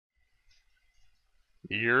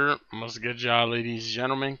What's good, y'all, ladies and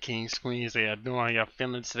gentlemen, kings, queens, how y'all doing? How y'all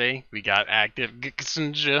feeling today? We got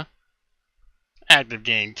ActiveGxng,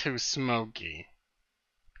 ActiveGxng, 2Smokeyy,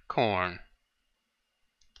 Corn.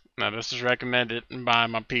 Now, this is recommended by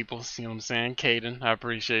my people, see what I'm saying? Caden, I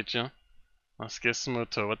appreciate you. Let's get smooth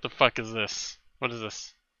to it. What the fuck is this? What is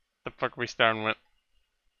this? What the fuck are we starting with?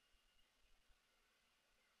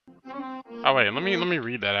 Oh, wait, let me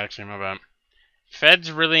read that, actually, my bad.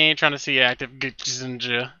 Feds really ain't trying to see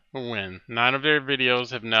ActiveGxng win. 9 of their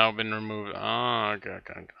videos have now been removed. Oh, okay.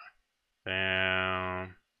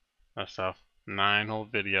 Damn. That's tough. 9 whole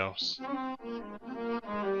videos.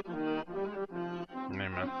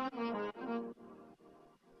 Amen.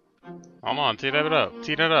 Hold on, tee that up.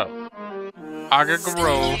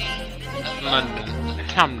 Grove, London,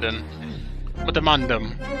 Camden, with the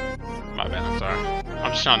Mundum. My bad, I'm sorry.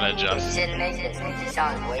 I'm just trying to adjust.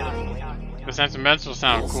 This instrumental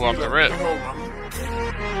sound cool off the rip.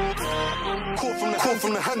 Call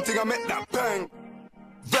from the hunting, I met that bang.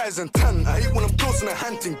 Rise and 10, I hate when I'm close and the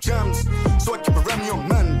hunting jams. So I keep around your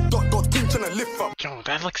man. Dot team trying to lift up. Yo,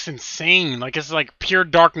 that looks insane. Like it's like pure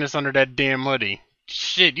darkness under that damn hoodie.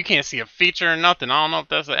 Shit, you can't see a feature or nothing. I don't know if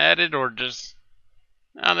that's added or just.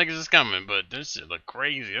 I don't think it's just coming, but this shit look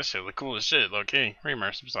crazy. This shit look cool as shit. Okay,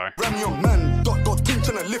 Reimers, I'm sorry. Ram your man, dot team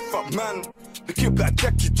tryna lift up, man. The kid like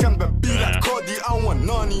Jackie Chan, be like Cardi, I want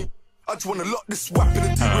Nani. I just wanna lock this whap in the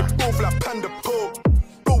team with both like Panda Po.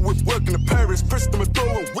 Go with work in the Paris, press them a door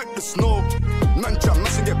and whip the snow. Man try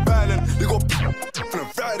mess and get violent, they go from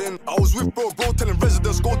riding. I was with bro telling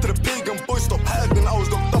residents go to the pagan boys stop hiding. I was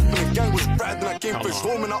locked up and the gang was riding. I came fresh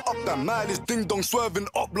home and I up that mileage. Ding dong swerving,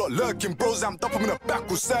 up block lurking. Bros amped up, I'm in the back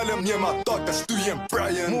with Salem. Yeah, my dog, that's Stewie and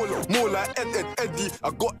Brian. More like Eddie.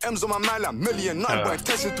 I got M's on my mind like million. Nothing but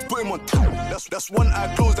intention to put him on top. That's one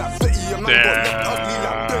eye closed like Fetty. A man got left ugly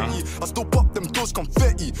like Betty. I still pop them doors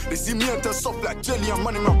confetti. They see me and turn soft like jelly. I'm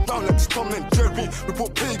running around like it's Tom and Jerry. We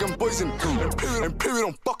put pagan boys in blue. And period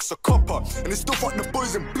on bucks a copper. And they still fuck the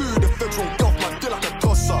boys in blue. The feds won't go off my deal like a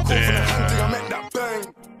tosser. Call from the hunting, I make that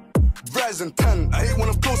bang. Rise and 10, I hate when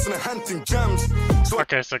I'm close in the hunting jams.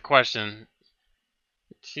 Okay, so question.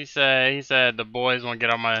 He said the boys won't get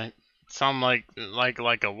on my something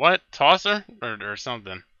like a what? Tosser? Or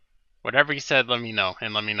something. Whatever he said, let me know.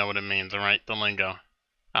 And let me know what it means, alright? The lingo.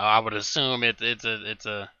 I would assume it's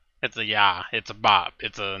a yeah, it's a bop.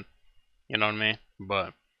 It's a, you know what I mean?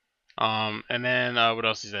 But and then what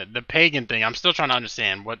else he said? The pagan thing. I'm still trying to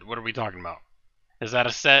understand. What are we talking about? Is that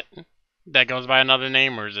a set that goes by another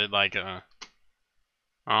name, or is it like I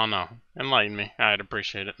don't know. Enlighten me. I'd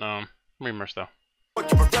appreciate it. Reimers though.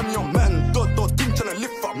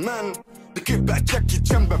 The kid like Jackie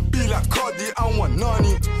Chan, be like Cardi, I want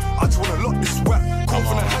Nani. I just wanna lock this whap. Call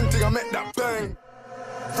from the hunting, I make that bang.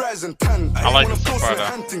 Rise and 10, I like this so far though.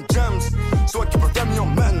 Hunting jams, so I keep around your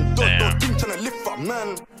man. Dot team tryna lift up,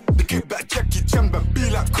 man. The kid like Jackie Chan, be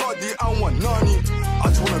like Cardi, I want Nani. I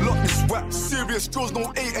just wanna lock this whap. Serious draws,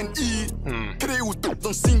 no A&E. Today all dope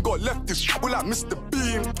on scene, got left this shit like Mr.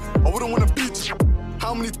 Bean. I wouldn't wanna beat you.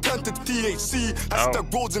 How many turned to THC?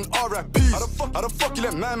 Hashtag roads and RIPs. How the fuck you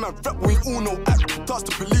let man rap when you all know act? Task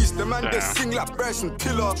the police, the man they sing like Bryson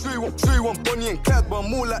Tiller. Sure you want Bonnie and Clyde, but I'm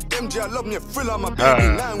more like MJ. I love me a thriller. My baby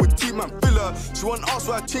 9 with T-Man filler. She want ask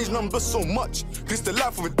why I changed numbers so much. Cause the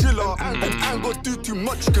life of a dealer. And I ain't gonna do too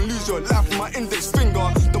much. You can lose your life with my index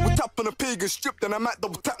finger. Double tap on a pagan strip, then I might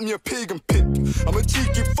double tap me a pagan pick. I'm a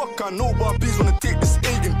cheeky fuck, I know Barbies wanna take this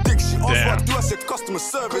egg and dick. She asked what I do, I said customer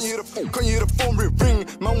service. Can you hear the phone ring?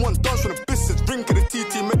 Man want dance from the business, drink of the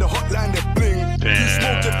TT, made the hotline they bling.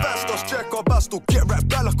 Smoking fast, start strike our bass, still get right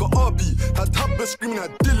back like a RB. Had Hubba screaming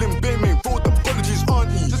at Dylan, Bay, main road, apologies,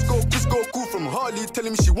 auntie. Just go cool from Harley,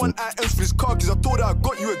 telling me she want items for his car, cause I told her I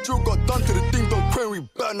got you a drill, got done to the ding dong query,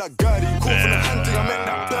 burn that guy. Call from the hunting, I make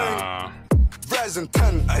that bang. Rise and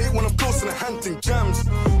 10, I hate when I'm close in the hunting jams,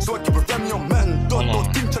 so I keep around your man.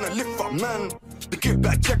 Dot team tryna lift up, man. The kid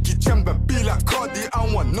like Jackie Chan, be like Cardi,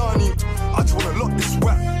 I want Nani. I just wanna lock this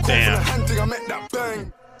whap. Call from the hunting, I make that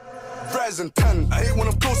bang. Rise and 10, I hate when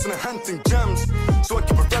I'm close in the hunting jams, so I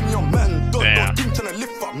keep around your man. Dot team tryna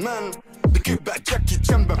lift up, man. The kid like Jackie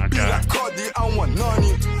Chan, be like Cardi, I want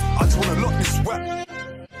Nani. I just wanna lock this whap.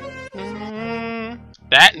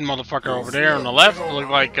 That motherfucker over there on the left looked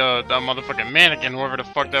like that motherfucking mannequin, whoever the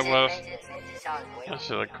fuck that was. That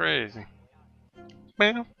shit look crazy.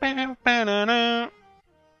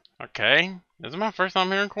 Okay, is it my first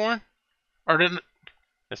time hearing Corn? Or did it?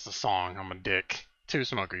 It's a song. I'm a dick.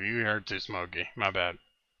 2Smokeyy, you heard 2Smokeyy. My bad.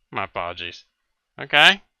 My apologies.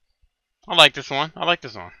 Okay, I like this one.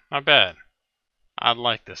 Not bad. I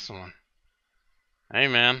like this one. Hey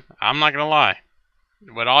man, I'm not gonna lie.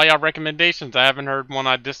 with all y'all recommendations, I haven't heard one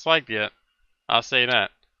I disliked yet. I'll say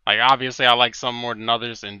that. Like, obviously, I like some more than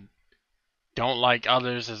others, and don't like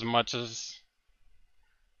others as much as.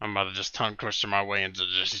 I'm about to just tongue twister my way into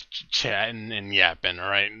just chatting and yapping,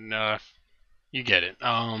 right? You get it.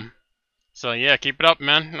 So yeah, keep it up,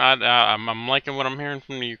 man. I'm liking what I'm hearing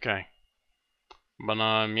from the UK. But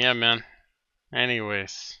yeah, man.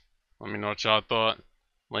 Anyways, let me know what y'all thought.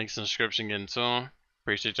 Links in the description, getting to them.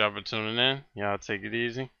 Appreciate y'all for tuning in. Y'all take it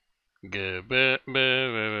easy. Goodbye.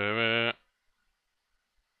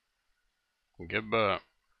 Goodbye.